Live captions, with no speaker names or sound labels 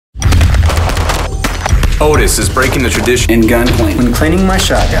Otis is breaking the tradition in gun cleaning. When cleaning my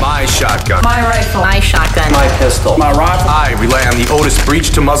shotgun. My shotgun. My rifle. My shotgun. My pistol. My rifle. I rely on the Otis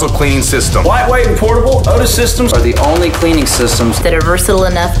breech-to-muzzle cleaning system. Lightweight and portable, Otis systems are the only cleaning systems that are versatile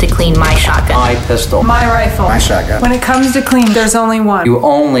enough to clean my shotgun. My pistol. My rifle. My shotgun. When it comes to cleaning, there's only one. You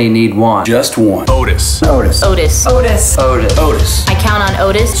only need one. Just one. Otis. Otis. Otis. Otis. Otis. Otis. I count on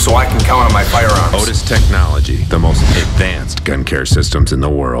Otis, So I can count on my firearms. Otis Technology, the most advanced gun care systems in the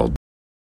world.